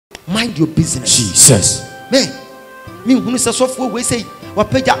mind your business. Jesus. Me who is a software we say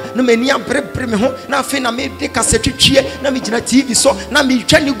wapeja no many ambre me ho na afi na me de cassette twie na me gina TV so na me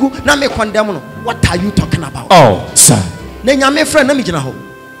twanigu na me condemn no. What are you talking about? Oh, sir. Na nyame friend na me gina ho.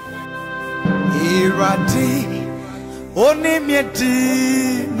 Irati oni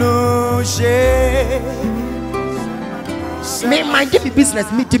mieti no she. Me mind give me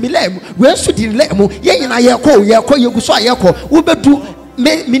business me timi lem we so di lem ye nyina ye ko ye gu so ye ko wo bedu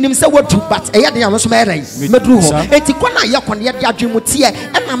me minim say what but e ye de am so me rai medru ho enti ko na ye ko ne ye de adwe mu tie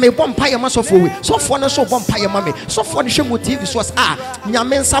e na me bom pa ye ma so fo we so fo ne so bom pa ye ma me so fo ne hwe mu TV so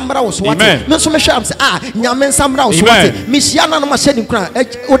nyame nsamra wo so what me so me hwe am say nyame nsamra wo so what me hia na no ma hye ni kura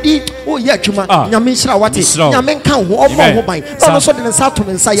odi o ye adwuma nyame nhira what nyame nka ho obo ho ban no so de nsa to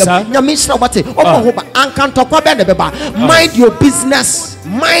nsa ye nyame nhira what obo ho ba anka ntokwa be ne beba. Mind your business,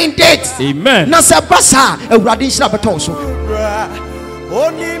 mind it. Amen. Na se basa awurade nhira beton so.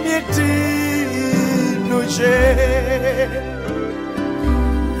 Oni mieti no she.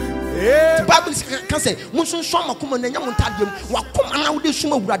 Bible can say munsun so makoma na nyam ntadem wakoma na wode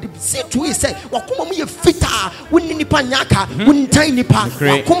suma awurade say to he say wakoma mu ye fita wonni nipa nyaka wontan nipa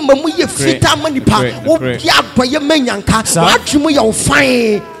wakoma mu ye fita ma nipa wo bia doye manyanka wadwemu ye wo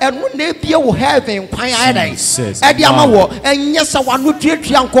fan eno na ebie wo heaven kwan ayedai e dia ma wo enye sa wano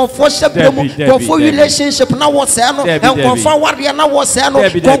tuatua nkofo hyebremu nkofo relationship na wo say no nkofo ware na wo say no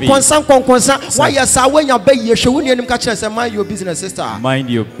konkonsa why sa wanya ba ye hwe woni anim ka kire say mind your business sister, mind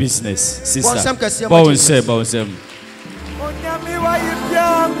your business sister. Bonsem Onyami wa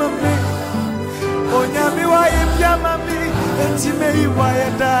yipya mami. Onyami wa yipya mami. Etime iwa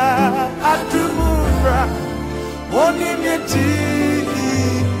yeda atumura. Oni mieti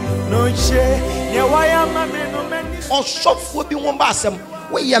no she. Ye wa ya mami no meni. Osofo bi won ba asem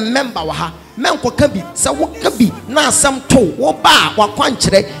we ye member wa ha menko ka bi se wo ka bi na asem to wo ba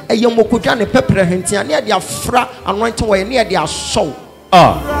wakwankyere eye mokodwa ne pepere hentia na de afra anointing wo ye na de asow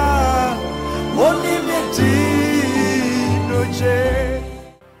Oni mieti no she.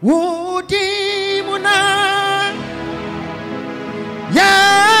 Wudi muna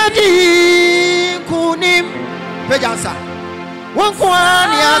yadi kunim pejansa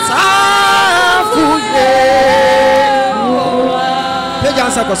wankwani asafuye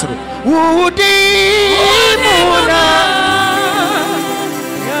pejansa kosoro wudi muna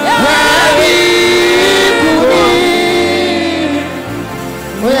yadi kunim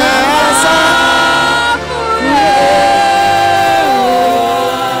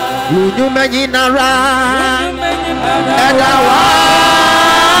Unyumenyinara edawasi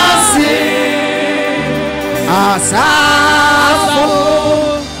asafu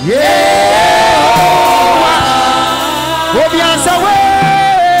Yehowa obiansa we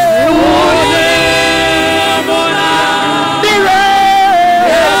unyemona dire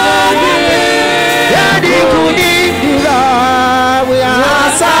yadi kudira we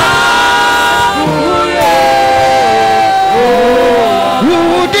asafu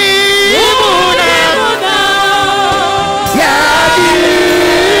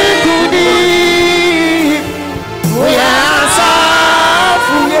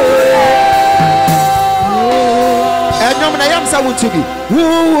to be who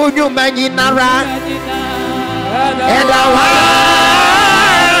you manginara and I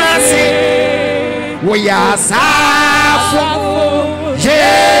we are safu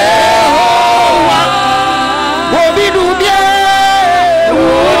Jehovah obidubie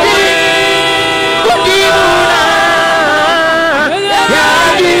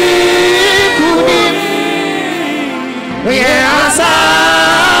yadi kudim we are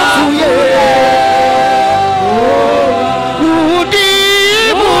safu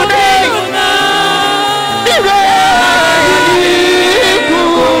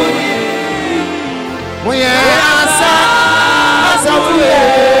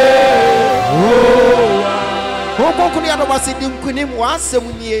Wasim kunim wasem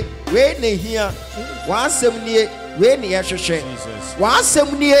nie we ne hia wasem nie we ne yehwehwe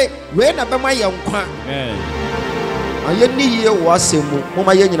wasem nie we na bema ye nkwa amen aye ni ye wasem mo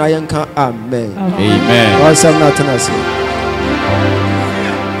ma ye nyina ye nka amen amen wasem na tenase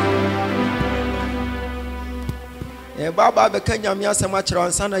baba be kanya mi asem a kire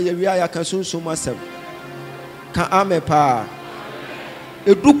ansa na ye wi aya ka sunsum asem ka amen pa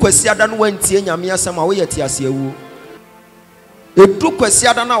edu kwasi ada no wantie nyame asem a wo ye ti ase awu edu kwasi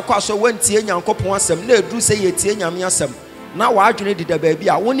ada na akwaso wantie nyankopon asem na edu se yetie nyame asem na waadwene dida baabi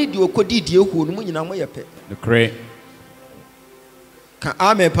a woni di okodi die huo no mu nyina mo yepe the cray ka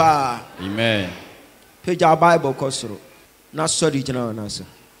amen pa amen page bible kosoro na sorry jina na so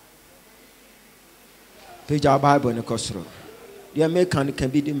page bible ne kosoro The American can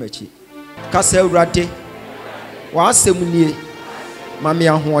be the match. Castle Rate was Semunie,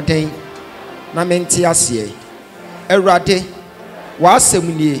 Mamia Hoden, Namentiasie, Erade was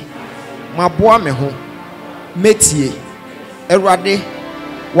Semunie, Maboameho, Metier, Erade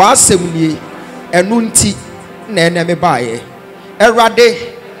was Semunie, Enunti, Nene Baye,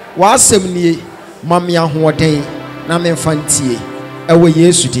 Erade was Semunie, Mamia Hoden, Namenfantie, Ewe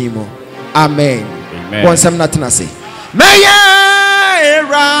Yesu Dimo. Amen. Amen. One some nothing I say. Maya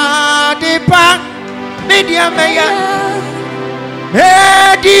Radipa Media Maya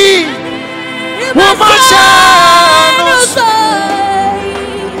Medi Womashanos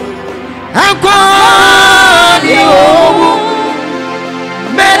Anquadio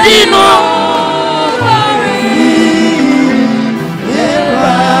Medino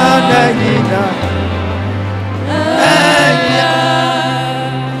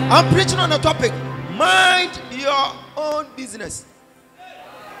I'm preaching on the topic. Mind your own business.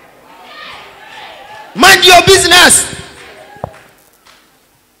 Mind your business.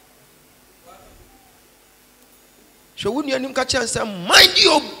 So when you catch and say, mind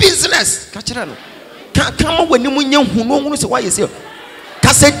your business. Catch it. Come on when you know who knows why you say.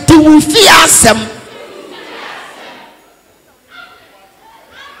 Cause it do fear some.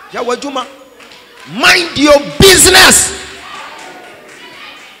 Yawajuma. Mind your business.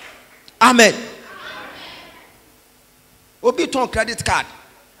 Amen. Obi ton credit card.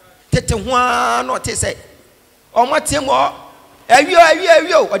 Tete one or te say. O matem o.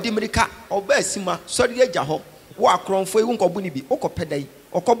 Awio odimirika. Oba asima. Sori agya ho. Wo akronfo ewu nkobu ni bi. Okopedai.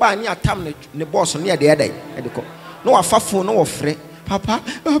 Okoba ani atam ne boss ne de edai. Edeko. No afafo no wo frɛ. Papa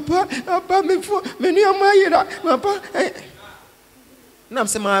me fo me ni amayira. Papa. Nam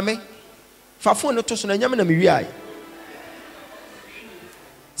se maame. Fafo no to so na nyame na me wi ai.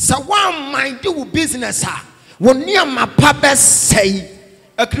 So one mind do business when near my papa say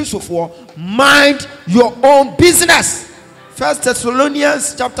a Christopher, mind your own business. 1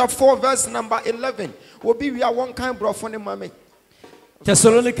 Thessalonians chapter 4 verse number 11. Will be we are one kind bro for the mommy.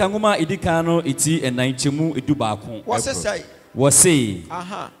 Thessalonica ngoma idikano iti enanchemu edubaako. What's it say? Was say.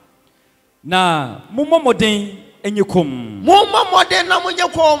 Aha. Na mumo moden enyekom. Mumo moden na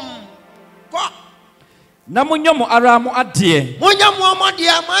munyekom. Ko na munyomo ara mo ade. Munyomo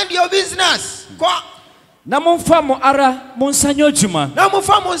amade mind your business. Ko na monfa mo ara monsanyo adwuma. Na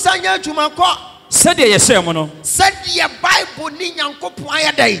monfa monsanyo adwuma ko. Said ye share mo no. Said your Bible ni nyankopon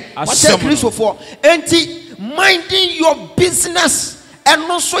ayadai. What say Christopher? Enti minding your business and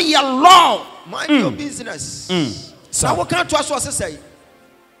also your law. Mind your business. Now what can to us was say?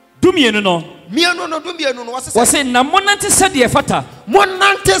 Dumienu no. Mienu no dumienu no was say na monante said ye fata.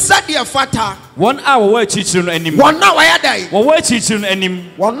 Monante said ye fata. 1 hour we chichiru no anim. 1 hour ayadai. Wo we chichiru no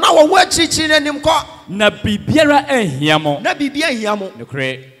anim. 1 hour we chichiru no anim ko. Na bibiara ehia mo. Na bibia ehia mo.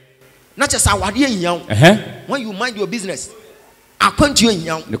 Nokre. Na chesa wade ehia mo. When you mind your business. Akwantu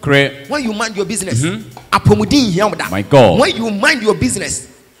ehia mo. Nokre. When you mind your business. Apomudin ehia mo da. My God. When you mind your business.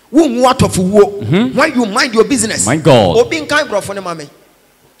 When you mind your business. My God. Obi nkan bro for ne mame.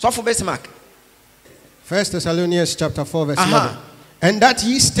 So for base mark. 1 Thessalonians chapter 4 verse 11. And that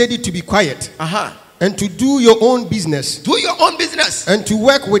ye steady to be quiet. And to do your own business. Do your own business. And to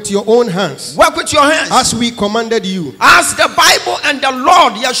work with your own hands. Work with your hands. As we commanded you. As the Bible and the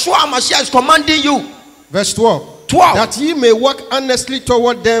Lord Yeshua HaMashiach is commanding you. Verse 12. That ye may walk honestly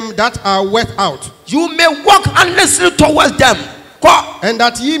toward them that are without. You may walk honestly towards them. And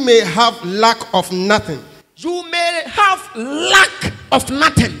that ye may have lack of nothing. You may have lack of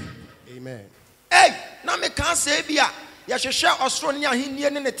nothing. Amen. Hey, now me can't say bia. Ya share Australia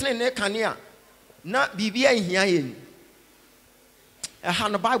hinie ne tene ne kanea. Na bibia hia yen. Ha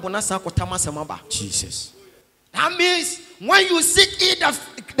no Bible na san kotama semaba. Jesus. That means when you seek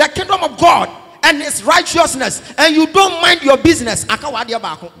the kingdom of God and his righteousness and you don't mind your business, aka wade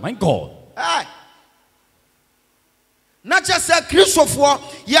baako. My God. Hey. Not just a Christopher,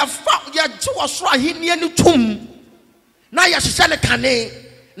 you two was right here in tomb. Now you shall cane.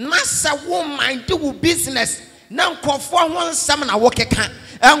 Nasa won't mind do business. Now conform one summon a walk a can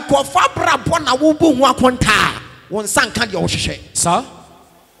and conform upon a wubu one quanta. One son can't your share. Sir,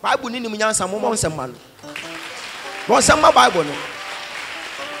 Bible need me answer moments a man. One summer Bible.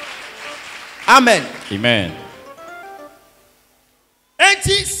 Amen. Amen. And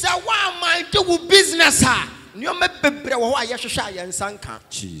it's a one mind do business.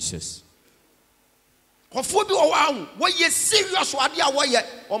 Jesus. What you serious what you are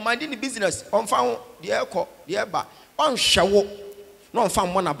on minding the business on found the airco, the airba, on show, no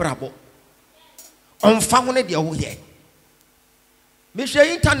found one abrabo. On found the away. Michelle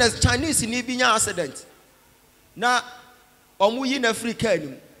Internet Chinese in Ibiya accident. Now, Omu yin Africa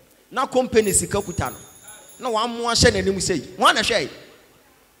nim. Na company sika kuta no. Na wa mo ahye nanim sei. Mo na hwe.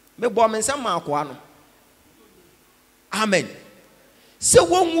 Me bo me nsem ma akwa no. Amen. Se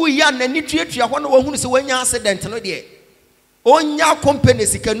wonwu ya na ni tuatua ho na wahunu se wanya accident no de. Onya company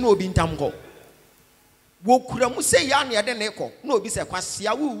sika no obi ntam ko. Wo kura mu se ya na de ne ko. Na obi se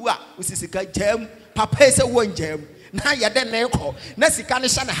kwasia wuwu a osisika jam papa se won jam. Na ya de ne ko na sika ne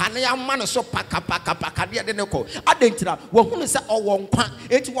hye na ha na ya ma no so paka de ne ko adentira wo hunu se owonkwa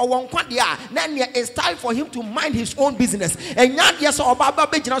enti wowonkwa de a na ne it's time for him to mind his own business enya de so obaba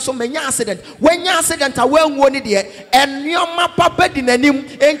begina so menya accident wenya accident a wanwo ni de enioma papa di nanim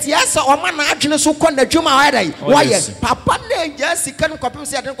enti esa o ma na adwene so ko na dwuma ayai waye papa na enya sika no kopim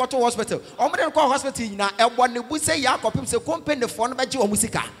se de ko to hospital o mo de ko hospital nyina ebo ne bu se ya kopim se company fo no beje o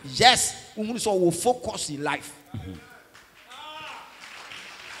musika yes hunu so wo focus in life.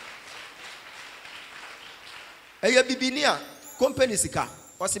 Eya bibinia company sika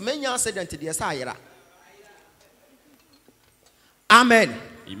wasi menya accident de sa ayera. Amen.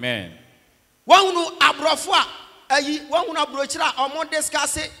 Amen. Wonu abrofo a ayi wonu abrochira omo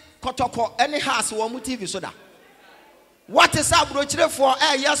discuss kotoko any house wo mu TV so da. What is abrochire for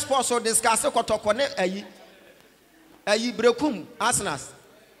yes sports or discuss kotoko ne ayi brekum Arsenal.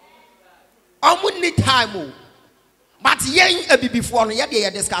 Omo need time but yen abibifo no ye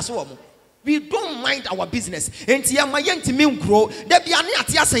de discuss wo mo. We don't mind our business. Enti ya mayenti mi nkro da bia ne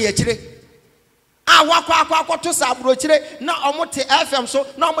ate asa ye kire. Ah wakwa to sabro kire na omote FM so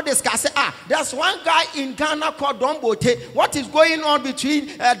na omo discuss there's one guy in Ghana called Dombote. What is going on between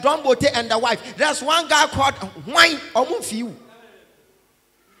Dombote and the wife? There's one guy called Wine omo fiu.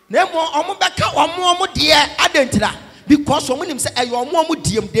 Nemo omo beka omo de adentira. Because someone him say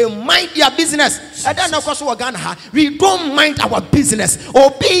they mind their business. I don't know we don't mind our business.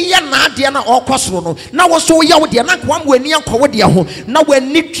 Obi ya na de na okosoro no. Na wo so ya wo de na kwam wani ankowo de ho. Na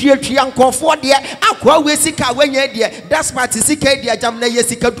wani tuatua ankofo de akwa we sika wanya de. That's part sika de jam na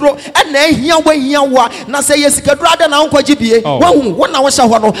yesika duro. E na ehia wa hia wa na say yesika duro ada na ankoji bie. Wo na wo sha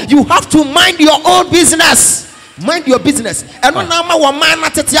ho no. You have to mind your own business. Mind your business. And no na ma wo man na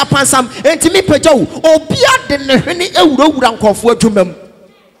tete apansam entimi pagya wo obia de ne hwene ewurawura nkofo adwumam.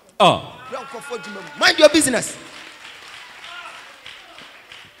 Mind your business.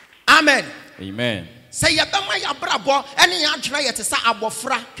 Amen. Amen. Say ya bema ya brabo ene ya adwena ye te sa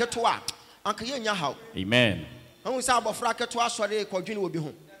abofra keto a anka ye nya haw. Amen. Hu sa abofra keto asore kwadwene obi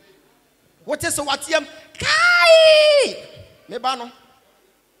ho. What is watiam kai me ba no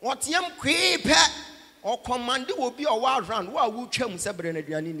watiam kwi pe or command will be a wild round. What will chum separate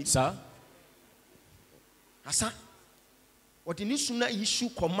any sir? Asa, what in issue issue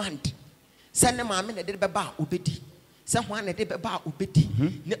command? Send them a minute, baba ubedi. Someone a debaba ubedi.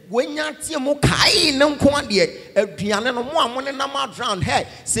 When you see Mokai, no quandia, a piano, no more than a mouth round head.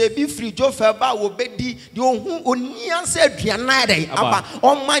 Say, be free, Joe Faba ubedi, you who near said Pianade.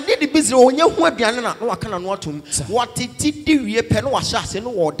 On my daily business, on your word, Piana, no, I cannot want to. What did you pen or assassin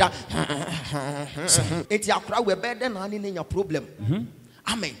order? It's your crowd, we're better than any your problem.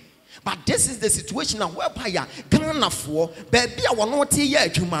 Amen. But this is the situation now whereby Ghana for baby I want not hear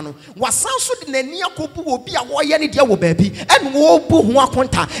Jumano. Was so the near couple will be a warrior dear baby and wobu who are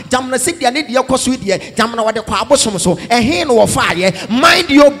conta. Jamna city and your cosudia, Jamna what the quabosum so a hen or fire. Mind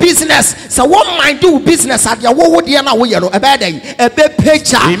your business. So what mind do business at your wood yana a bad day, a bad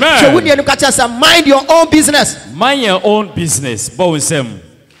picture. So when you catch us mind your own business. Mind your own business, Bowsem.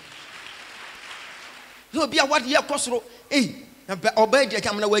 You'll be a what year cosro. Obey the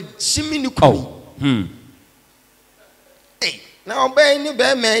camera with Shimmy. Oh, hey, now obey new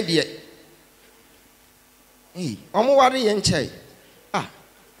bear man, dear. Hey, I'm worry and chay.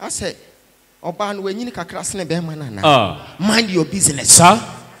 I say, Oban, when you can cross in a bear man. Mind your business, sir.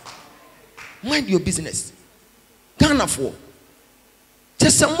 Mind your business. Ghana for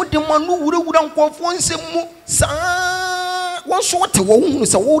just some of the one who wouldn't go for some more, sir. One short of one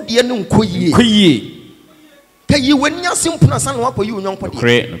who's a old dear no quay. You when you're simple as one for you, young people.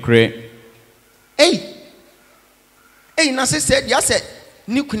 Great. Hey, Nasi said, yes, said,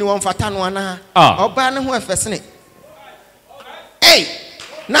 Nukuni one for Tanwana. Or Banner who have fascinated. Hey,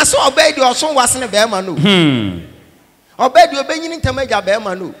 Naso obeyed your son wasn't a bear manu. Obeyed your beginning to make a bear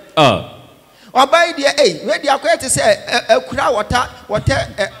manu. Obey the hey, where they are going to say a crowd what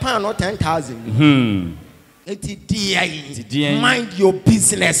a pound or 10,000. Mind your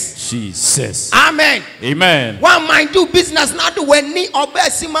business. Jesus. Amen. Amen. One mind do business not do when ni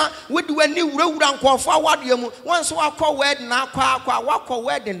obesima we do when ni road and call forward you once walk wedding now walk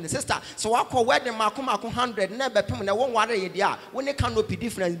wedding sister so walk wedding makuma 100 never pim na won ware ye dia when it cannot be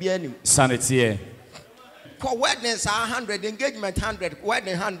difference be any sanity weddings are 100, engagement 100,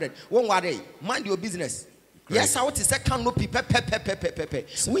 wedding 100. Won't worry. Mind your business. Great. Yes, I want to say canopy.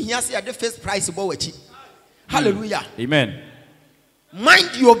 We hear say at the first price about it. Hallelujah. Amen.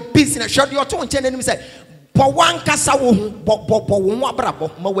 Mind your business. Should your tongue tell him say, "For one kasa wo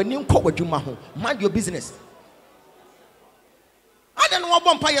mind your business." I don't know what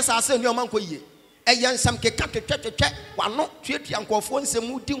vampires are saying. Your man ko ye. Eyan sam keka wano twetia nkofo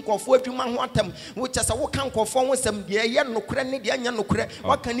nsem di nkofo adwuma ho atam wo kyesa wo kan nkofo ho nsem de ye nokure ne de anya nokure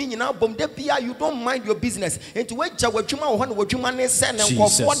waka ni nyina bom de bia you don't mind your business enti wagya wadwuma wo ho na wadwuma ne se ne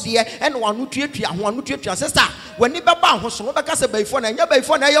nkofo de ene wano twetia ho wano twetia sister wani beba ho so no beka se baifo na nya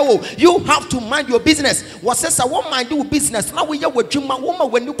baifo na ye wo you have to mind your business wo sister wo mind your business na wo ye wadwuma wo ma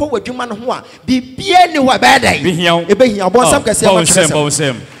wani ko wadwuma no ho a bibia ni wa beda ebe hia bo sam kase ma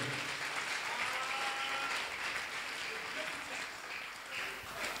kase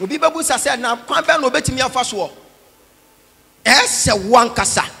obi babu said na kwan be no betimi afa so ese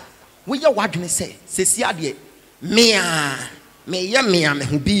wankasa we ye wadwene say sesi ade me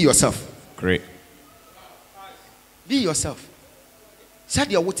be yourself. Great. Be yourself.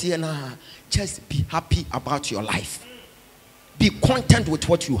 Said your wotie na just be happy about your life. Be content with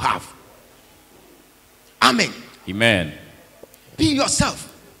what you have. Amen. Amen. Be yourself.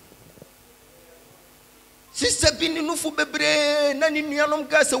 Sister bini nufu bebre na ni nuanom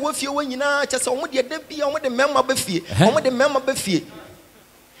ga se wafie wanyina kyese omo de da bia omo de memma bafie omo de memma bafie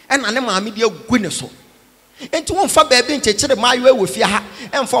ena ne maame de agu ne so enti won fa baabi nkyekere maayo awofie ha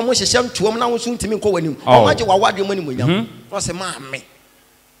emfa omo hyehye ntuom na wonso ntimi nkɔ wanim omo age wawade mo ni monyam no se maame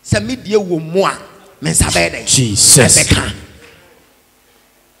se medie wo mu a me sabede Jesus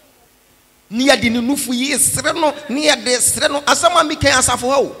ni ade ni nufu yi sere no ni ade sere no asama mi kan asafo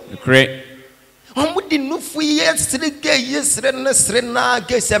ha o great. Omudi nufu yesre na sre na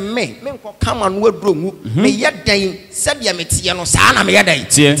ge se me nko kama no adrongu me yedan se de metie no saa na me yedan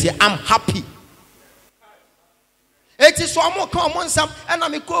I'm happy eti so mo ka mo nsam na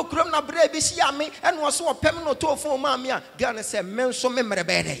me ko krom na bra bi hia me eno so opem no to fon ma me a ga na se me nso me mere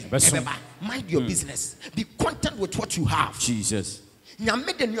be den mind your business, be content with what you have. Jesus. You'll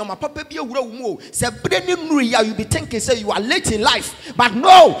be thinking say you are late in life, but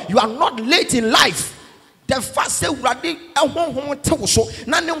no, you are not late in life. The first say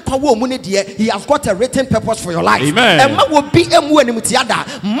he has got a written purpose for your life. Amen. And man will be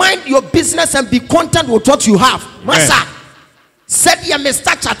mind your business and be content with what you have. Masa said I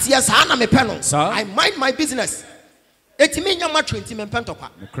mind my business. It means you're much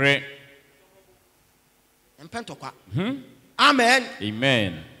Amen.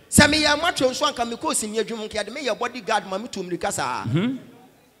 Amen. Sami ya macho so anka me ko sinye dwum nke ade me ya bodyguard ma me tum rikasa.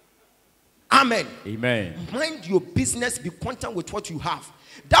 Amen. Amen. Mind your business, be content with what you have.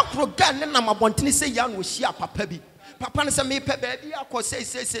 That program na ma bontini say ya no hia papa bi. Papa no say me pe baby akọ say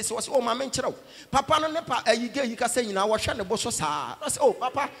was oh ma me nkyerɛw. Papa no ne pa ayige yi ka say nyina wo hwɛ ne bo so saa. I say oh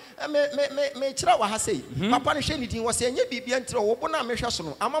papa me kyerɛ wa ha say. Papa no hwɛ ni din wo say enye bibia nkyerɛ wo bo na me hwɛ so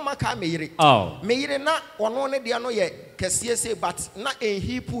no. Amama ka me yire. Oh. Me yire na ono ne de no ye kɛseɛ say but na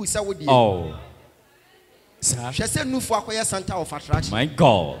enhipu say wo de. Oh. Sir. Hwɛ say nufu akoyɛ center of attraction. My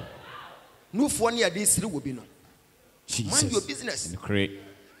God. Nufu ne ade siri wo bi no. Jesus. Mind your business. Great.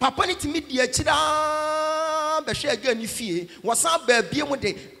 Papa ni timi di akira be hwe aga ni fie wosan ba bie mu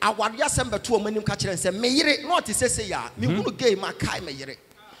de awade asem beto omanim ka kire nse me yire not say ya me hunu gay ma kai me yire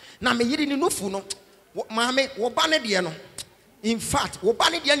na me yire ni nufu no maame wo ba ne de no in fact wo ba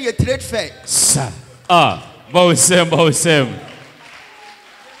ne de na trade fair sir bawsem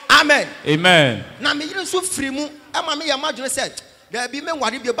amen amen na me yire so free mu ama me ya madwene say da bi me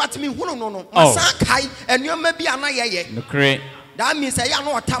nware bi but me hunu no masa kai enuoma bi ana yeye no great. That means I am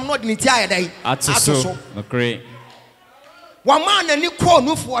not time not in the day. So great. One man and you call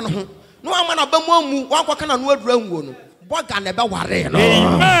no for one. No man about one can word room. What can never worry?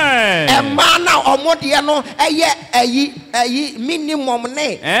 Amen. A man now or more dear no, a minimum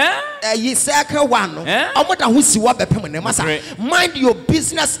name. A ye circle one. I want to see what the permanent. Mind your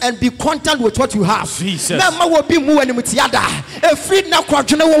business and be content with what you have. Jesus. Mama will be moving with the other. A free now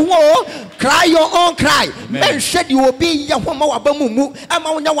war. Cry your own cry. Men said you will be your home or bamumu. I'm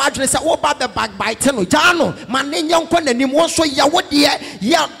on your address about the backbiting. Jano, my name young con and him also ya what dear.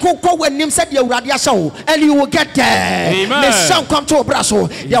 Ya cocoa when him said your radia show, and you will get there. May some come to a brasso.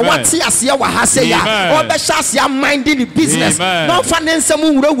 Ya want see us ya wahasea or the shas minding the business. No finance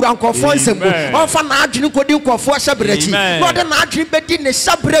moon road uncle for some or fan arjun could do for shabreti. Not an arjun bedin a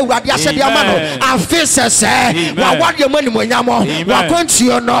sabre radia said Yamano. Our faces say, what your money when Yamo, what country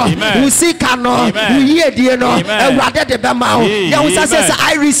or no, who see Sika no, ye dear no, rather the Bamau.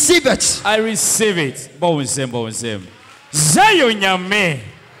 I receive it. I receive it. Bowsem. Zion Yame.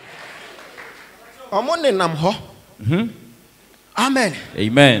 I'm on the Namho. Amen.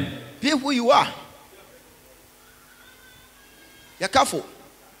 Amen. Be who you are. You're careful.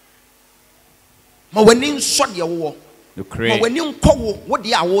 Ma when you shot your war. Ma when you call what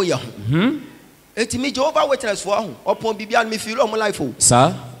the warrior. It's me Jehovah Witness for upon Bibian me feel on my life.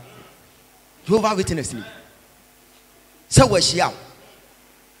 Sir, Jehovah Witness me. So was she out?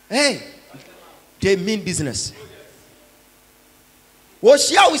 Hey, they mean business. What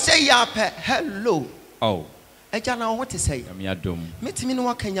she always say, hello. Oh, I don't know what to say. I'm your doom. Meet me no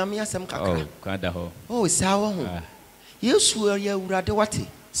one can yamia some Oh, Kadaho. Oh, sour. You swear you rather what?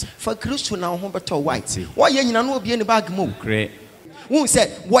 For Christian now, home but white. Why you know be in the bag move? Great. Who said,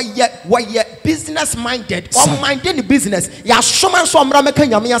 why yet business minded or minded business? Ya shaman so American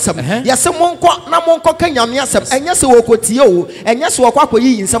Yamiasam. Yes, someone called Namonco Yamiasam, and yes, Okotio, and yes,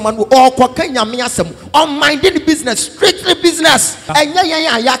 Wakwayi in someone or Kwakan Yamiasam, or minded business, strictly business, and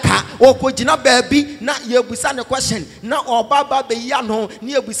Yaka, or Kojina baby, not your Busana question, not or Baba Beyano,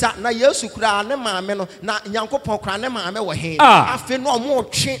 near Busa, na Yosukra, Nemameno, not Yanko Pokranema, I feel no more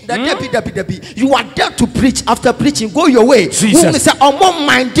change than Debbie. You are there to preach after preaching, go your way. Jesus. More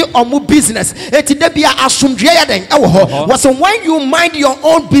mind or more business. It's be was when you mind your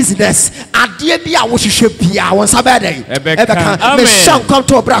own business. At the be a worship be our Sabbath. Come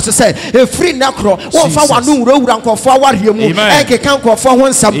to a brass to say a free necro. One for one new road and forward you move. I can't go for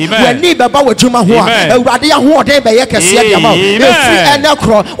one sub. When neighbor about Juma Hua, a radia who day by a cassia about a free and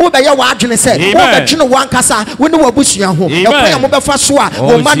necro. Over your watching said, over Juno one casa, when you were bushing home. A quay mobile fasua,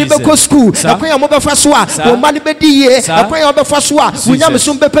 or money go school, a quay mobile fasua, or money bedi, a quay mobile fasua. We never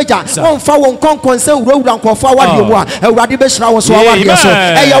soon be peja. One for one concern road and for forward you want a radical was so. A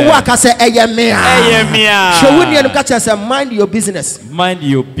work I say, a mea. So when you catch us, mind your business. Mind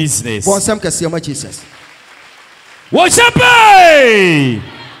your business. For some can see my Jesus. What's up?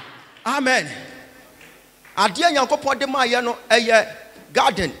 Amen. I dear Yanko Podema, a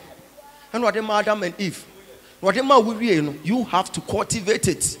garden. And what the Adam and Eve. Whatever you have to cultivate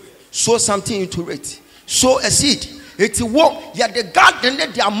it. Sow something into it. Sow a seed. It's walk, ya the garden,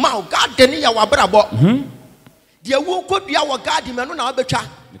 the amount, garden, ya wabrabo. The walk could be our garden, and no better.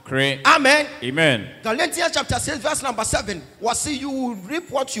 Amen. Amen. Galatians chapter 6, verse number 7. Was see you will reap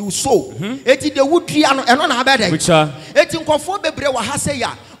what you sow. It is the wood tree and on a bed. Which are 18 conform the brewer has say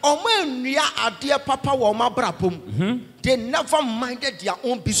ya. Oh, man, ya a dear papa or my brabum. They never minded their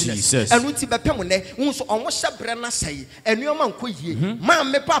own business. Jesus. And we be pemone, unso almost a brana say, and your man quay,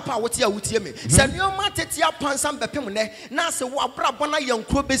 man, me papa, what you would hear me. Send your man tetia pansam bepemone, Nasa wabrabana young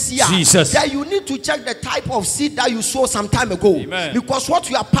crobesia. Jesus. That you need to check the type of seed that you sowed some time ago. Amen. Because what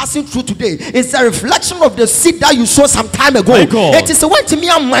you are passing through today is a reflection of the seed that you sowed some time ago. It is a way to me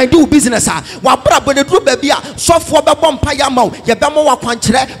and my do business. Wabrabana do baby, so for the bompayamo, Yabamo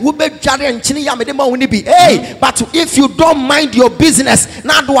Quantre, Ube Jari and Chini Yamadema will be. Hey, but if you don't mind your business,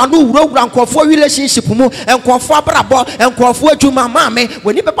 now do a new program for relationship and for brabo and for to my mommy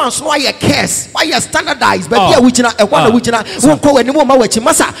when you bounce why you curse, why you standardize, but yeah, which I won't call any more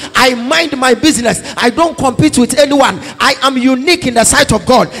massa. I mind my business. I don't compete with anyone. I am unique in the sight of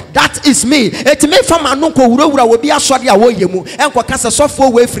God. That is me. It may from a no will be a sorry away you and Quacasa software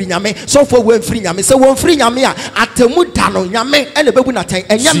way free yame, software way free yame, so one free yamia at the mutano yame and the baby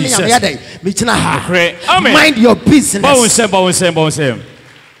and yamia day. Mind your business. Bow same.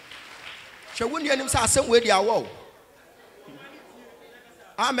 Shall we say some way they are woe?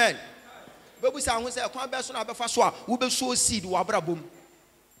 Amen. But we say, a conversion of a faswa, we will sow seed, wabrabum.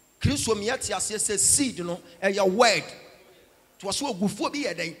 Christo Miatia says seed, you know, and your word. It was so good for me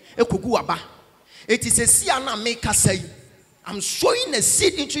a day, a kuguaba. It is a siana maker say, I'm sowing a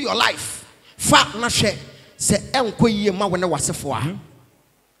seed into your life. Fat nashe, say, Uncle Yema when I was a four.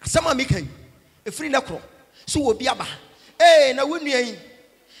 Some making a free necro. So will be aba. Eh, na wuni yin.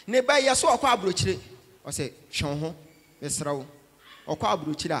 Ne ba ya so akwa abrochire. O say, "Hwon ho, mesrawo. Okwa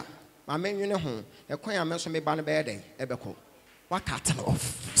abrochire a, ma menwene ho. E kwan ya me so me ba ne be den, e be ko. Wa cut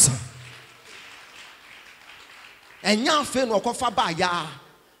off." Enya fe no okofa ba ya.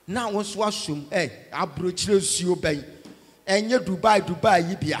 Na won so asum, abrochire suo ban. Enye Dubai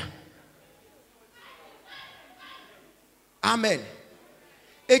yi bia. Amen.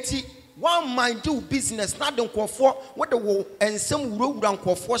 Eti one mind do business, not the for what the war and some road and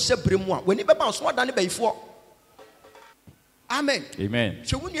for Shebremua. When you bounce, what done it before? Amen. Amen.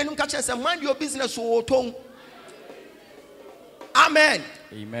 So when you catch us and mind your business or tongue. Amen.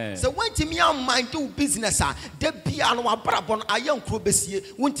 Amen. So when to me mind do business, de piano abrabon ayon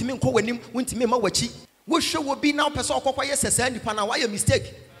krobesie, won't me call him, won't me mawachi. What show will be now person or yes, and pana why a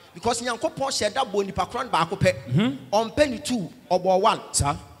mistake? Because Yanko shared that bony pacron back on penny 2 or 1.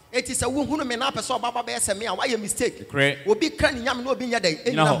 Sir. It is a woman who may not person Baba Bear and me, why a mistake? Great. Will be cranny yam no being a day.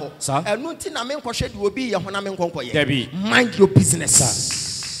 No, sir. And no tin a man crochet will be a Honaman conquer. Debbie, mind your business,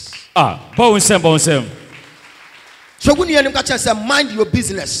 sir. Ah, Bowen Sam. So when you catch us, mind your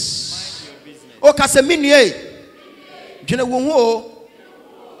business. O Casamini, General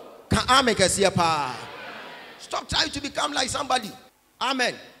can I make us here? Stop trying to become like somebody.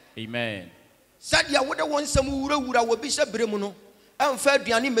 Amen. Amen. Said ya would want some wura will be Bremuno and fed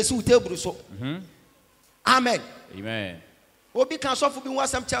the anime suit table so. Amen. Amen. Obi can suffer be one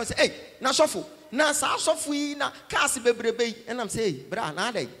some chance. Hey, now suffer. Now suffer na cast baby and I'm saying, bra,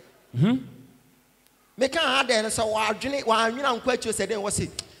 na day. Make a day and so I drink while you don't quite you said then was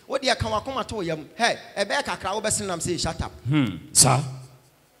it. What do you come to him? Hey, a back a crowd best and I'm saying shut up. Sir.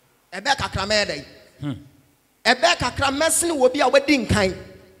 A back a cramade. A back a cramessing will be a wedding kind.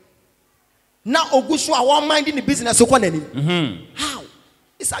 Now Augusto I won't mind in the business of one enemy. How?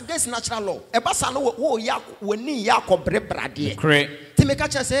 It's against natural law. A bassano oh yak when ni yak or bread. Correct. To make a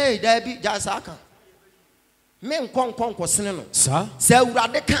chance, hey, there be Jazaka. Men conquer sineno. Sir, say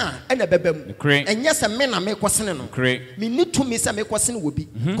Radeka and a bebem. Correct. And yes, a men are make sineno. Correct. Me need to miss a make sin will be.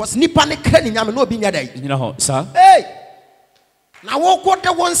 Because Nippon canning yam no being a day. You know, sir. Hey! Now what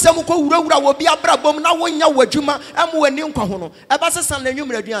the one some will be a brabom now when you were Juma and when you come. A bass and the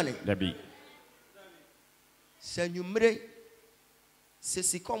numeradiani. Debbie. Say numere.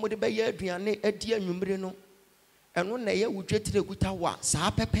 Sissy come with the bay Adriane, a dear numerino. And when they would get to the Gutawa,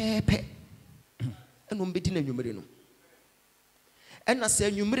 Sape. And one bit in a numerino. And I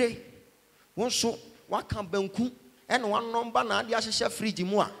say numere. One so, what can Benku and one number na the Asha free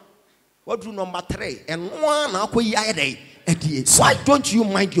Jimoa. What do number 3 and one aquay. Why don't you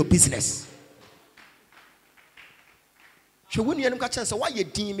mind your business? She wouldn't even catch us. Why you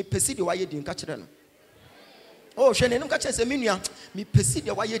deem me perceive why you didn't catch them? Oh, she didn't catch us a minia. Me perceive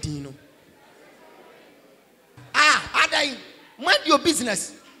why you didn't. Ah, I mind your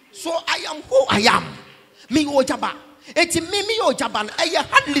business. So I am who I am. Me Ogyaba. It's me Ogyaba. I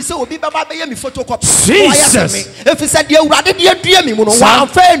hardly say be Baba me photocopy. Jesus. If he said you rather dear me, one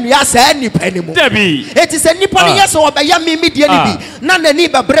fair yes any penny. Debbie. It is a Nippon yes or by me immediately. None the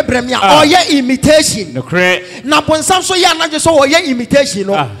neighbor brebremia or your imitation. No correct. Now when some so young just saw your imitation.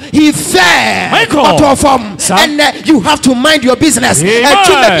 He fair. And you have to mind your business. And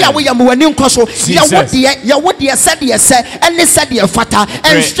to be away when you console. Ya what dear said yes, and they said your fata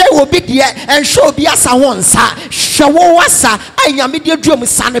and stay will be dear and show be as I want, sir. Wasa I am media drum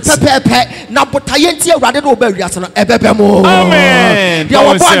son pepe na botayenti awade no ba wiase no ebebe mo. Amen. Dia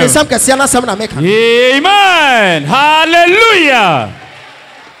wo born some kase na some na make. Amen. Hallelujah.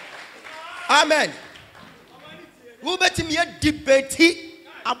 Amen. Who bet me a debate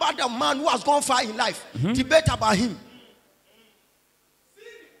about the man who has gone far in life. Debate about him.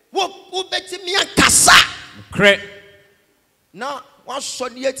 Who bet me a kasa. Correct. Now one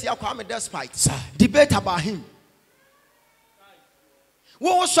sodieti akwame despite. Debate about him.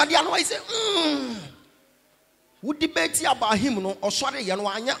 What was Sadia? I say, would debate about him no or sorry,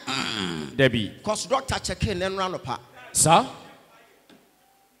 Yanwanya Debbie. Because doctor check in and run apart. Sir?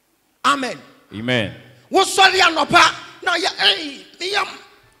 Amen. Amen. What's sorry, Yanapa? Now, yeah,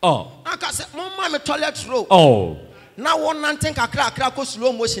 oh, I can say, Mamma, toilet roll. Oh, now one think a crack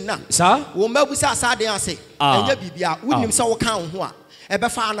slow motion now. Sir? Well, maybe I say, and you be a wouldn't so count one.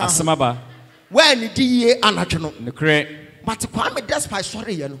 Ebefana Samaba. When the DA anational. The correct. But Kwame despite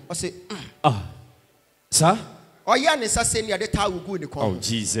sorry, you know, I say, sir? Oh, yeah, and it's a senior that I will go in the call. Oh,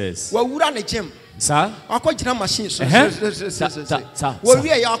 Jesus. Well, we run a gym, sir. I got your machines. Well,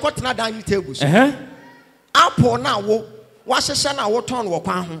 we are got another dining tables. Apple now, wash a shana, what turn, what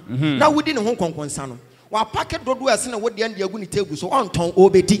now we didn't Hong Kong concern. While packet do as in what the end you're going to table so on tongue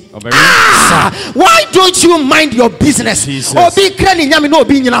obedi. Why don't you mind your business? Or be cranny yammy no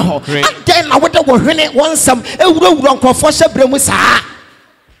being in a hole. And then I would have won some wrong for Shabramusa.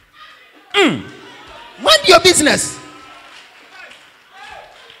 Mind your business.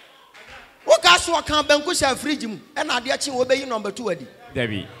 What gas will come Bankusha Frigim and Adiachi obey number 2 Eddie.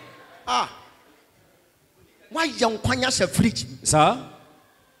 Debbie. Why young Quanyasha fridge, sir?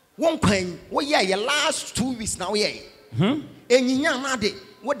 One coin, well, yeah, your last 2 weeks now, yeah. And you know,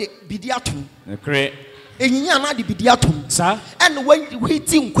 what the Bidiatum, correct. And you know, the Bidiatum, sir. And when we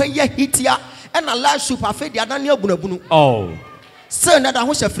think, when you hit here, and a last super fed, you are not. Oh, Sir, na da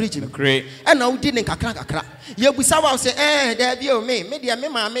ho hye fridge. Great. And now did in kakra. You be sawa say, there be me. Media me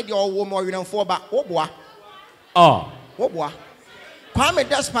ma media or more than 4 ba. What boy? Oh. What boy? Kwame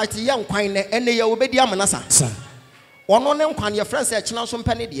despite young quine and they obey the amanasa. Sir. One on them can your friends say channel some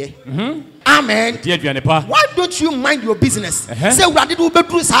penny dear. Amen. Why don't you mind your business? Say what did we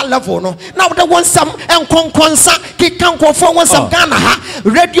do our level no. Now they want some and consa can go for one some Ghana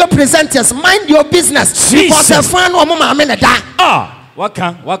radio presenters mind your business. Because a fan or mama da. What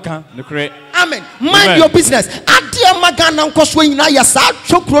can the create? Amen. Mind your business. Adia magana nkoswe ina ya sa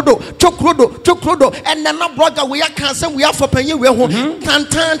chokrodo and na brother we can say we have for penye we ho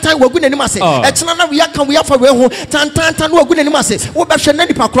tan we gu nanim ase e chena na we can we have for we ho tan we gu nanim ase wo be hwe na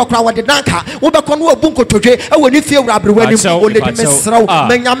nipa krokra wo de danka wo be kono obu nkotodwe e woni fie wura abre wani o le di mesraw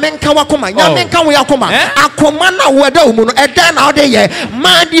menya menka wakoma nya menka wo yakoma akoma na wo da omu no e dan na wo de ye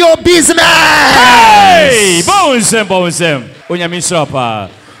mind your business. Hey, bonsem onyame shop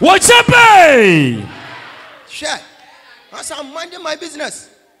Ogyaba! Share. As I'm minding my business.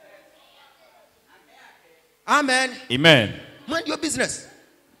 Amen. Amen. Mind your business.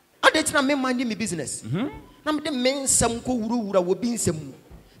 I didn't know minding my business. Now the men some go wura will be some.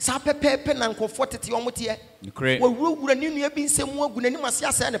 Sa pepe na comforted your motie. Great. We wura ni be some more good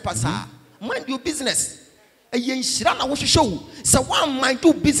animasia and pasa. Mind your business. A yen shirana was show. So one mind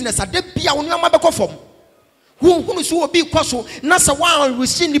do business at the pia on your mother form. Who so be kwaso na sa wan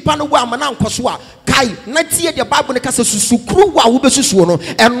receive nipa no wa mana nkoso a kai na tie the bible ne kasa susukru wa wo besusuo no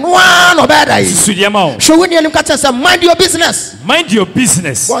eno an obeda yi susudie ma o so when you kasa say mind your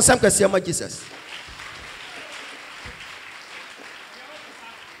business one sam kasa ma Jesus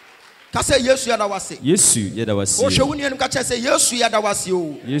kasa yesu ya da wase o so when you kasa say yesu ya da wase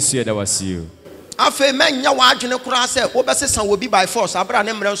o afa menya wa adwene kura say wo besesa wo bi by force abra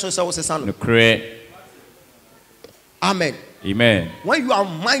ne mre so say wo sesa no correct. Amen. Amen. When you are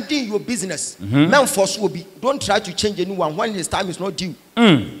minding your business, men force will be. Don't try to change anyone when his time is not due.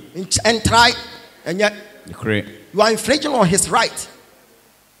 And try, and yet you are infringing on his right.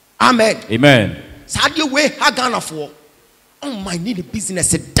 Amen. Amen. Sadly, way Hagana for. Oh, my need a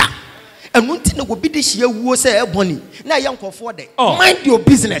business da. And one thing will be this year who say ebony. Now young for that. Mind your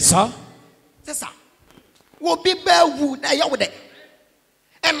business, sir. Sir. Will be bear wood. Now you with it.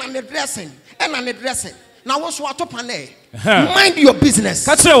 And I'm addressing. Now what's what up on there? Mind your business.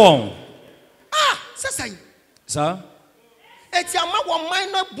 Catch it on. Sir. It's your mother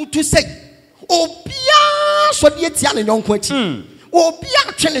minor butu say. Obia so the etian in young quench.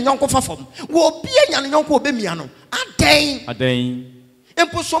 Obia train in young form. Obia yan young bemiano. A day. And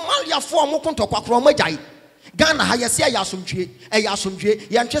put Somalia for Mokonto Kwakro Ghana Hayasia Yasumje,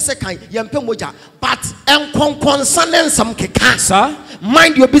 Yanchesekai, Yampemoja, but and concerning some keka.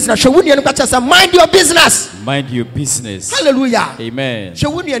 Mind your business. Shawuni mind your business. Mind your business. Hallelujah. Amen.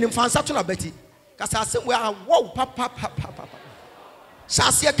 Shawuni and Fansatuna Betty. Because I said, well, whoa, papa.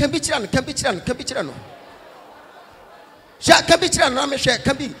 Shasia can be chiran. Shall can be chiran, Ramesha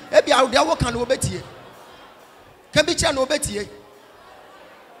can be. Maybe I'll there work on Obeti. Can be chiran Obeti.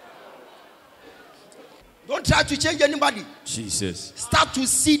 Don't try to change anybody. Jesus. Start to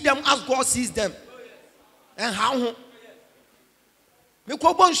see them as God sees them. And how? Me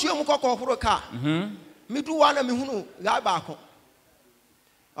ko bon suo mu kokko horo ka. Me du wa na me hunu ga ba ko.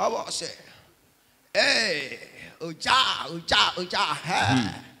 Abo se. Oja.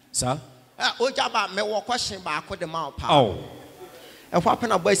 Sir. Ogyaba me wo question ba ko de ma pa. Oh. E kwa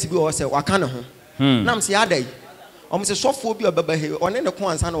pena boys bi o se wa ka ne ho. Nam se adai. Om se sofo bi obeba he one ne ko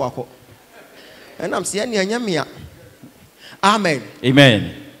ansa na wako. And I'm saying, Amen.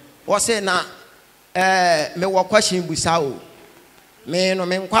 Amen. What say now? Me wa question busao. Me no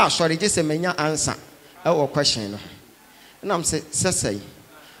me kwa sorry just say menya answer. Our question. And I'm say,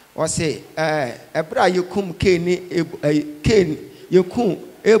 what say? Ebra you kum Cain you kum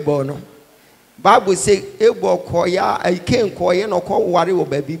ebo no. Bible say ebo koya Cain koya no ko worry o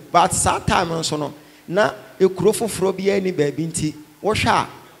baby. But that time so no na ekurofo fro bi ani baby nti wo hwa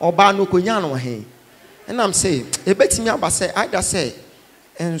oba no konya no he. And I'm saying, a bet me about say, I just say,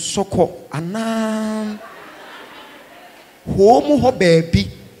 and so called, and home baby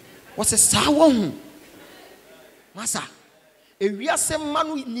was a sour Massa. A real same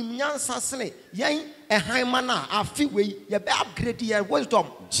man with Nimian Sassane, yang a high manner, a few way, your upgrade your wisdom.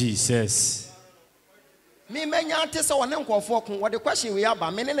 Jesus. Me, many artists or an uncle for what the question we have,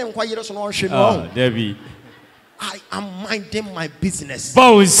 but many inquirers on should Debbie. I am minding my business.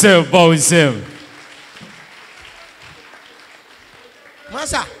 Bow himself.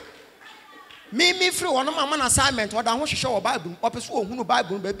 Master, me free one of my man assignment. What I want to show a Bible, or pursue who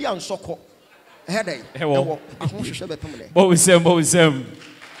Bible, baby, and so called. Headache. Ewo. What we say.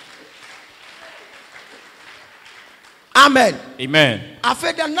 Amen. Amen. I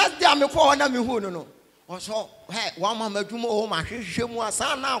feel the next day I'm calling me who no. Also, hey, one mama do more my shemu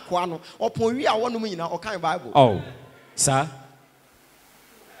asa na kwa no. Upon we are one woman or kind Bible. Oh, sir.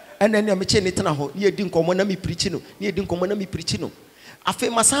 And then I'm chain it na ho. Near didn't come on me preaching. Near didn't come on me preaching. I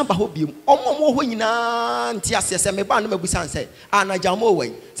feel my samba hobium. Oh, when you na tias me ban me busan say. Na jamo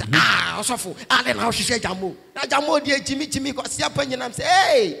way. Also, then how she said jamo. Na jamo dear Jimmy got see up and I'm say,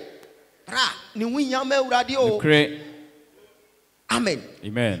 hey, ra, ni win yame radio. Great. Amen.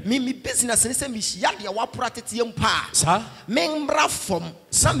 Amen. Me business and say me shia wa practice yam pa. Sir. Membra from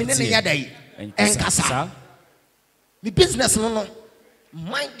some in the yadai. And kasa. Me business no.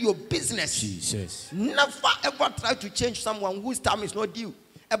 Mind your business. Jesus. Never ever try to change someone whose time is not due.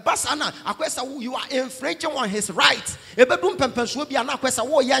 A basana, a question who you are infringing on his rights. A bedroom pempers will be an question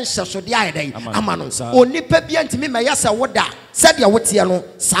war yansha so the idea. Amanon. Only pepian to me, my yasa wada. Said ya watiano,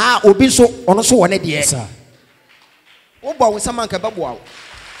 sa obiso, on so one idea. Sir. Oba with some man kababu.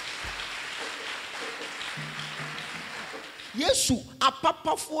 Yesu a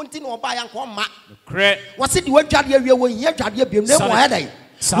papa fontin or buy and come ma. Correct. What's it what Jadia we were here Jadia be no more headache.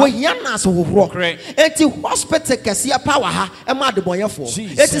 We yanas who walk. Eti hospital Cassia power ha a mad boy for.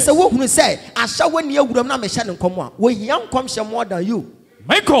 It is a woman who say, I shall when you would not mention come on. We young comes more than you.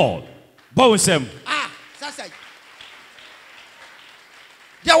 Michael Bowsem. Sasa.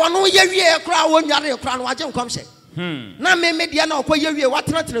 There were no year crowd when you are a crown watching come say. Na me media now kwa year what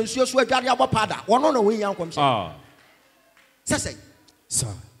not to ensure so Jadia Pada. One on a way young comes. Sasa. Sir.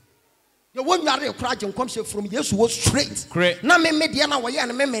 The one you are a crowd and comes from yes was straight. Great. Na me media na way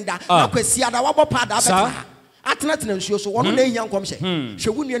and memenda. Na kwesi ada wabo pada abeta. Atena tena nsuo so wono na yan komhye.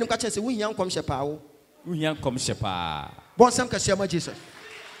 Hwe wunu enu ka che se wun yan komhye pa wo. Wun yan komhye pa. Bon sam ka se ma Jesus.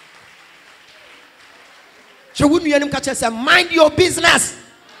 Hwe wunu enu ka che se mind your business.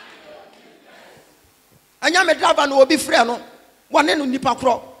 Anya me driver no obi frɛ no. Wone no nipa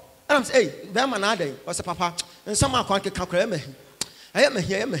kro. And I'm say, hey, be ma na adai. O se papa, nsam akwan ke kakra me.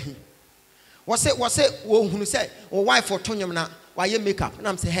 Aye me. Was it wo hunu say o wife for tonyam na wa ye makeup. And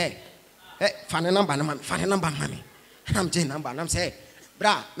I'm say, hey, fan number na mami. And I'm jay number. And I'm say,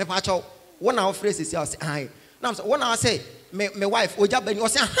 bra, me pa cho one hour phrase is say, aye. And I'm say, one hour say, me wife Ogyaba ni o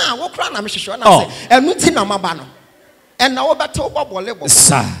say, ha, wo kra na me hwehwe. And I'm say, enu ti na maba no. And na wo beto bobo.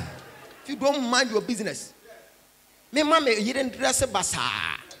 Sir. If you don't mind your business. Me mama yire dress basa.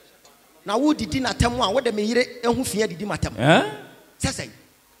 Na wo didi na temu a wo de me yire ehu fia didi matam. Say.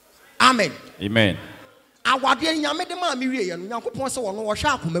 Amen. Amen. Awade nyame de ma me wie ye no Nyankopon se wo no wo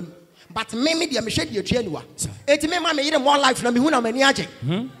hwa akoma mu. But me de me hwe de atua niwa. Enti me ma me yire more life na me hu na mani age.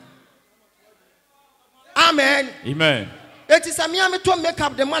 Amen. Amen. Enti sa me am to make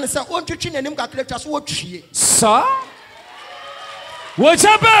up the man say on twetwe nanim kakra twa so wo twie. Sir.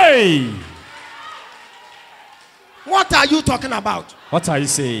 Ogyaba. What are you talking about? What are you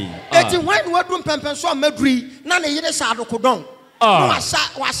saying? Enti when we do pempen so maduri na ne yire sha adokodon. No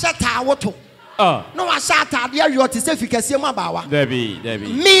washa ta woto. No washa ta de ayo te se fikase mu abawa. Debbie.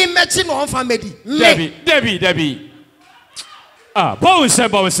 Me mechi no onfa medi. Debbie.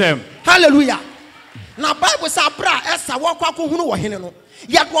 Bowsem. Hallelujah. Na Bible say bra esa wo kwa ko hunu wo hene no.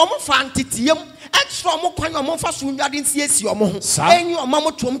 Ye do mo fa ntitiem extra mo kwan mo fa so nwade nsiesi o mo ho. Enyi o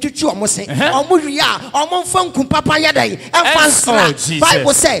mo tom twetwe o mo se. O mo wi a o mo fa nkum papa yedan. Enfa nsra.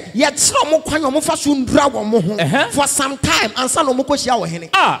 Bible say ye extra mo kwan mo fa so ndura wo mo ho for some time ansa no mo ko hia wo hene.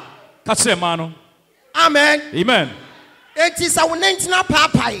 Ka kire ma no. Amen. Amen. Enti sa wo nantina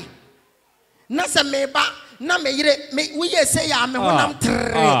papai. Na se meba na me yire me we ye say ya me honam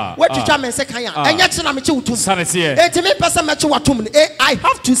trrr what you me say kan ya enya che na me che wutum enti me pesa me che watum I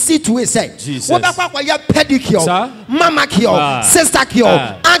have to see to it say wo ba kwa ya pedicure mama cure sister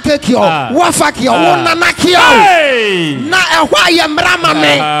cure uncle cure wafa cure wo nana cure na ehwa ye mrama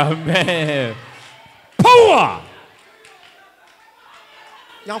me amen power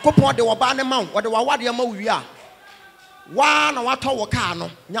Nyankopon de wo ba ne ma wo de wa wade ma wi a one or what our car no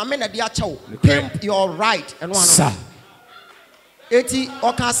nyame na dia chew pimp your right and one sir eti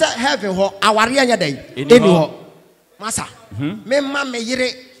o kan say heaven ho aware anya dan eni ho masa me ma me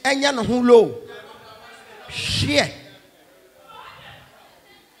yire enya no ho low share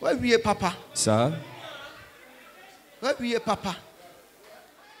why we papa sir why we papa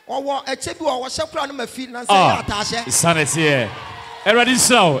owo eche bi wo shekura no mafi na say atashe sanity Everybody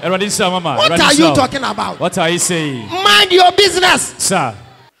slow, mama. What are you talking about? What are you saying? Mind your business, sir.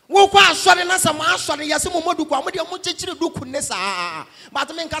 Wo kwa asori na sama asori yase mo moduku amode mo chechire duku ne sa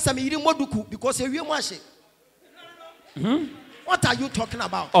but me nka sa me yiri moduku because ewie mo ahye What are you talking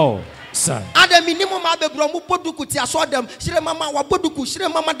about? Oh, sir. And the minimum of the Bromu Poduku Tia saw them, Shire Mama, Wabuduku, Shire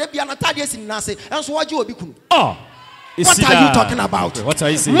Mama, Debiana Tadias in Nase, and so what you will be. Oh, what are you talking about? What are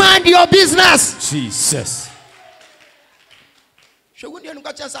you saying? Mind your business. Jesus. So when you look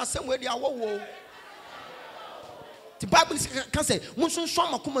at yourself, somewhere they are. The Bible can say, Munson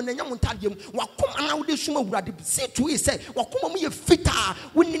Swama Kuma Namuntadium, Wakuma now de Suma Radi, see to it say, Wakuma me fita,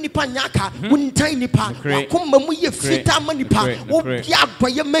 winning Panyaka, winning tiny pa, Wakuma me fita manipa, Wokia by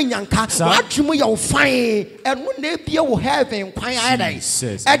your menyanka, watch me your fine, and when they be your heaven, quiet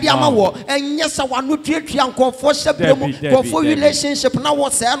Ediamawo, and yes, I want to treat you uncle for for relationship now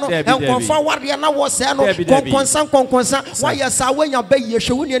was Sano, and for what you now was Sano, concern, why yes, I when your baby, you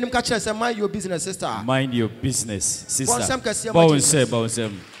should catch us and mind your business, sister. Mind your business. Sister, bounce.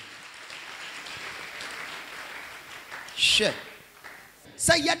 Shit.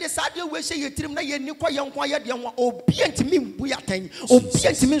 Say ya decide we say you trim na ye ni kwa ye nkwa ye de nwa obi antimi mbu ya tan obi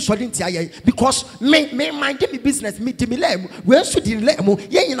antimi nsode ntia ye because me mind me business me timi lem we so di lem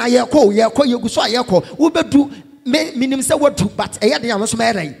ye nyina ye kɔ ye gu so ye kɔ wo bedu minim say what do but e yade am so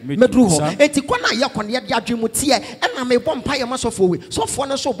mere medru ho enti kɔ na ye kɔ ne ye de adwemu tie e na me bɔ mpa ye masofo we sofo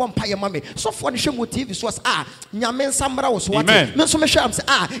ne so bɔ mpa ye ma me sofo ne hwɛ mo TV so nyame nsamra wo so wate me so me hwɛ am say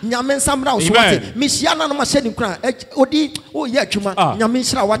nyame nsamra wo so wate me hia na no ma hye ni kura odi o ye adwuma nyame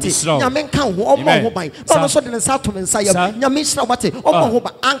nhyira wate nyame nka ho ɔmɔ ho ban no so de ne sa to me nsa ye nyame nhyira wate ɔmɔ ho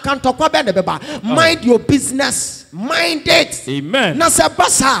ba anka ntɔkwa bɛ ne beba mind your business mind it amen na se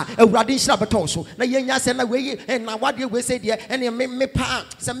basa awurade nhyira beto so na yenya se na we na wade we say de ene me pa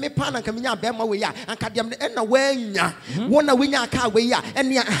se me pa na nka menya be ma we ya anka dem na wanya wo na wenya aka we ya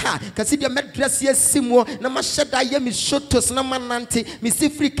ene ha ka se de medress ye simo na ma hyeda ye mi shotos na manante mi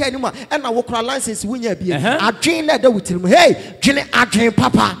sifrika ni ma ena wo kra license wonya bie adwen na da wutirim hey dwene adwen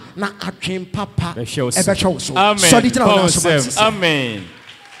papa na adwen papa e be show so amen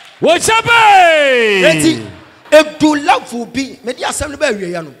Ogyaba Edu love bi me di asem ba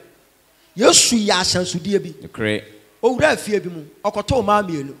awie ya no Yesu ya asansudie bi correct owura afie bi mu okoto ma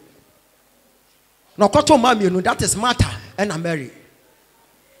mienu na okoto ma mienu that is Martha and Mary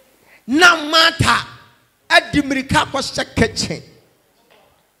na Martha adimirika ko kitchen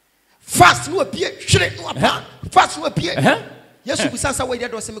fast no apie hwere no apa fast no apie Yesu bisansa we dey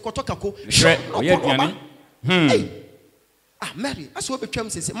do se me koto kako hey Mary aso betwam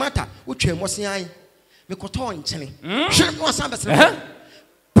sese Martha wo twam mo se an me koto nkyene hwere no asan besere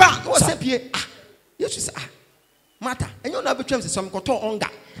pa wo se pie Yesu say Martha enyo na betwam sese me koto onga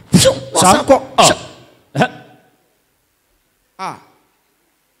sanko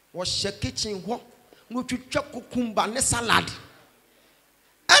wo hye kitchen ho no twitwa kukumba ne salad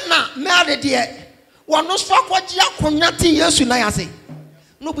ana Mary de wono so akwaji akonya ti Yesu na yase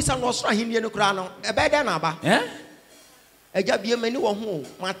no bisa no so ahenie no kura no ebe de na aba Eja bie mani wo ho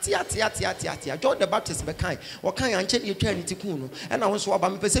matia John the Baptist be kan wo kan anche ne twa ne tikun no e na wo so aba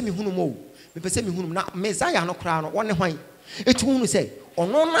me pese me hunu mo me pese me hunu na Messiah no kra no wo ne hwan etu hunu se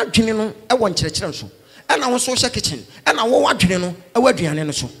ono na dwene no e wo nkyerɛkyerɛ so e na wo so hye kitchen e na wo wadwene no e waduane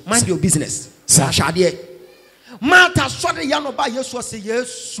no so mind your business sa hwade Martha sɔre ya no ba Yesu ase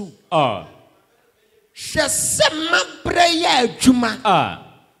Yesu hwɛ se mabre ya adwuma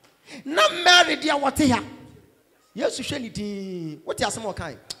na Mary dia wote ya Yesu hwɛ ni din wote asɛm wo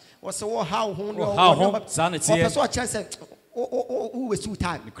kan wo se wo how ho no sanity person chance o we su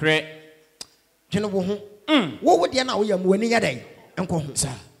time correct dwene wo ho wo de na wo ya mu ani ya dai enko ho sa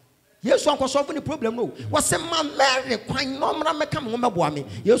Yesu anko solve ni problem no wo se ma Mary kwan no mra meka me ho meboa me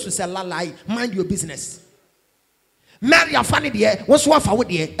Yesu se lalai mind your business Mary afane de wo so afa wo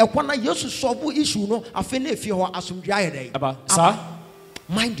de ekwana Yesu solve issue no afa na efie ho asomdwa ya dai aba sa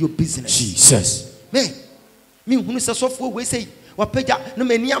mind your business Jesus me hunu se sofo we say wapeja na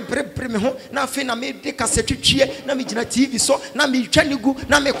mani abrepre me ho na afi na me de kasetwetwie na me gina TV so na me twa ne gu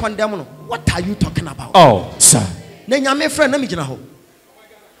na me condemn no what are you talking about oh sir na nyame friend na me gina ho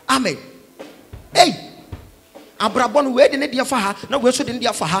amen hey abrabon we de ne de fa ha na we so de ne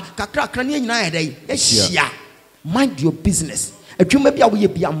de fa ha kakra ne nyina ya dai ehia mind your business adwuma bia wo ye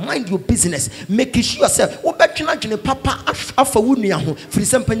bia mind your business make sure yourself wo betwena dwene papa afa wo nua ho firi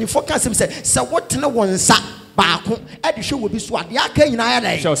sempanyifo ka sem se wotene wonsa baako e de hwe wo bi so ade aka nyina ya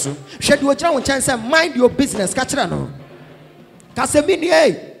dai hwe de wo kira won chen se mind your business ka kira no ka se mi ni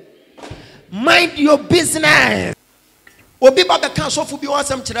mind your business obi ba be kan sofo bi won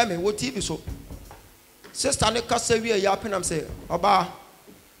asem kira me wo TV so sister ne ka se wie ya penam se oba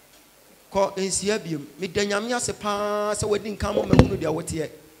ko ensia biem me danyame ase pa se wadi nkan mo mahunu dia wote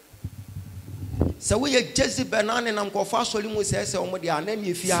se we Jezebel na ne nam ko fa soli mu se o mo dia na ne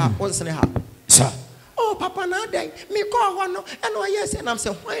efia onsene ha sir oh papa na day me call one no and oh yes and I'm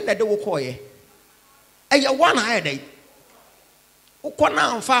saying why na dey wo call ye e ye one eye day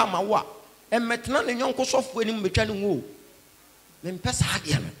ukona amfa ma wa e metena ne nyonko sofo anim betwa ne wo me mpesa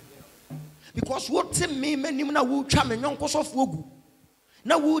ade no because what me manim na wo twa me nyonko sofo ogu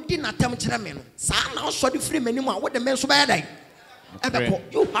na wo di na tem kire me no sa na so de free manim a wo de me so ba day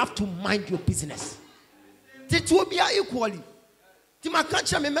you have to mind your business titi obi a equally ti ma kan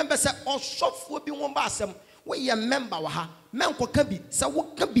kire me member say osofo bi won ba asem wo ye member wa ha menko ka bi se wo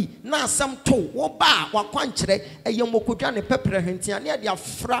ka bi na asem to wo ba wa kwankire eye mokodwa ne pepere hwentia ne de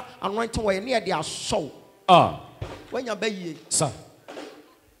afra anointing wo ye ne de aso wanya ba yie sir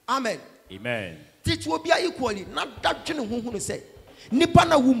amen amen titi obi a equally na dadwene huhunu say nipa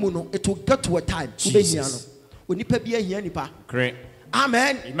na wo mu no it will get to a time wo be hia no onipa bi ahia nipa great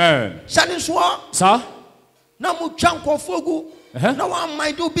amen amen shani so sir na mu twankofo ogu na wa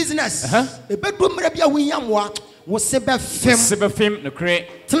mind do business e bedu mra bia wo yamwa wo sebe fem no create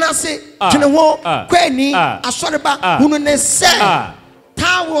tena se twene ho kwani asoreba hunu ne se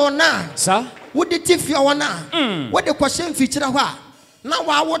tawo na sir wo de tifia wona wo de kwasem fichira ho a na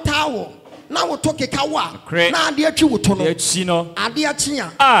wa wo tawo na wo to keka wo a na ade atwi wo to no ade achi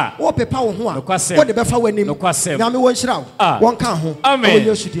a wo pepa wo ho a wo de befa wanim nyame wo nhyira wo won ka ho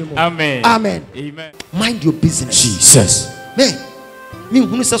amen amen mind your business Jesus me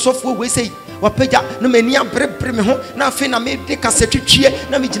hunu se sofo we say wapeja no mani amprebre me ho na afi na me de kasetwetwie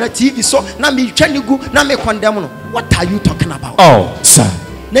na me gina TV so na me twa nigu na me condemn no what are you talking about sir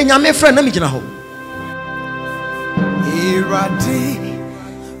na nyame friend na me gina ho irati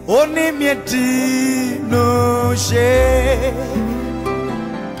oni mieti no she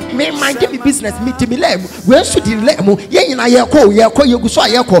me mind me business me ti me lem we so di lem ye nyina ye ko ye gu so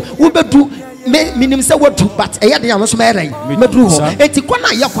aye ko wo bedu minim se wadu but e yade am so merai medru ho eti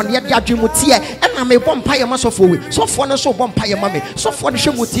kona ye kone ye de adwemu tie e na me bompa ye masofo we sofo ne so bompa ye mame sofo ne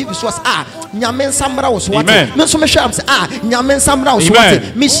hwe mo TV so nyame nsamra wo so wate me so me hwe am se nyame nsamra wo so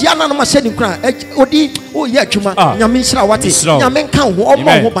wate me hia na no ma hye ni kura odi o ye adwuma nyame nhira wate nyame nka ho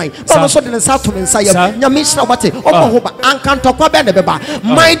obo ho ban ba no so de nsa to nsa ye nyame nhira wate obo ho ba anka ntokwa be ne beba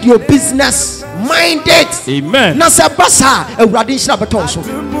mind your business mind it amen na se basa awurade nhira beto so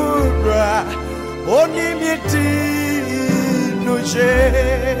oni mieti no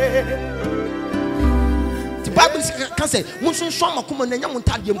je the Bible can say munsun so makoma na nyam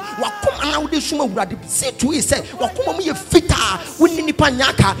ntadem wakoma na wode suma awurade see to is say wakoma mu ye fita wonni nipa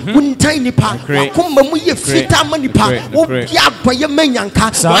nyaka wontan nipa wakoma mu ye fita ma nipa wo bia boye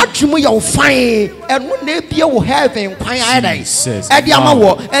manyanka wadwemu ye wo fan eno na bia wo heaven kwan ayedai e dia ma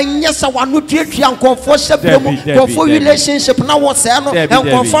wo enye sa wano tuatua nkofo hyebremu nkofo relationship na wo se no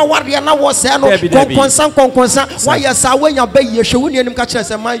nkofo ware na wo se no konkonsa why sa wanya ba ye hwe woni anim ka kire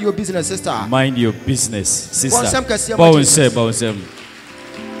say mind your business sister mind your business sister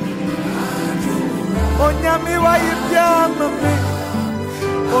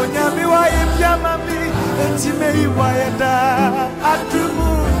Onyami wa yipya mami etime iwa yeda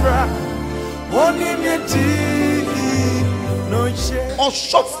atumura oni nyeti no she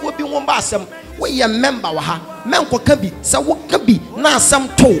osofo bi won ba asem we ye member wa ha menko ka bi se wo ka bi na asem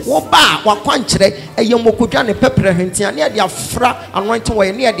to wo ba wakwankire eye mokodwa ne pepere hwentia ne de afra anointing wo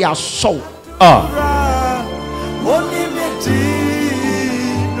ye ne de aso oni nyeti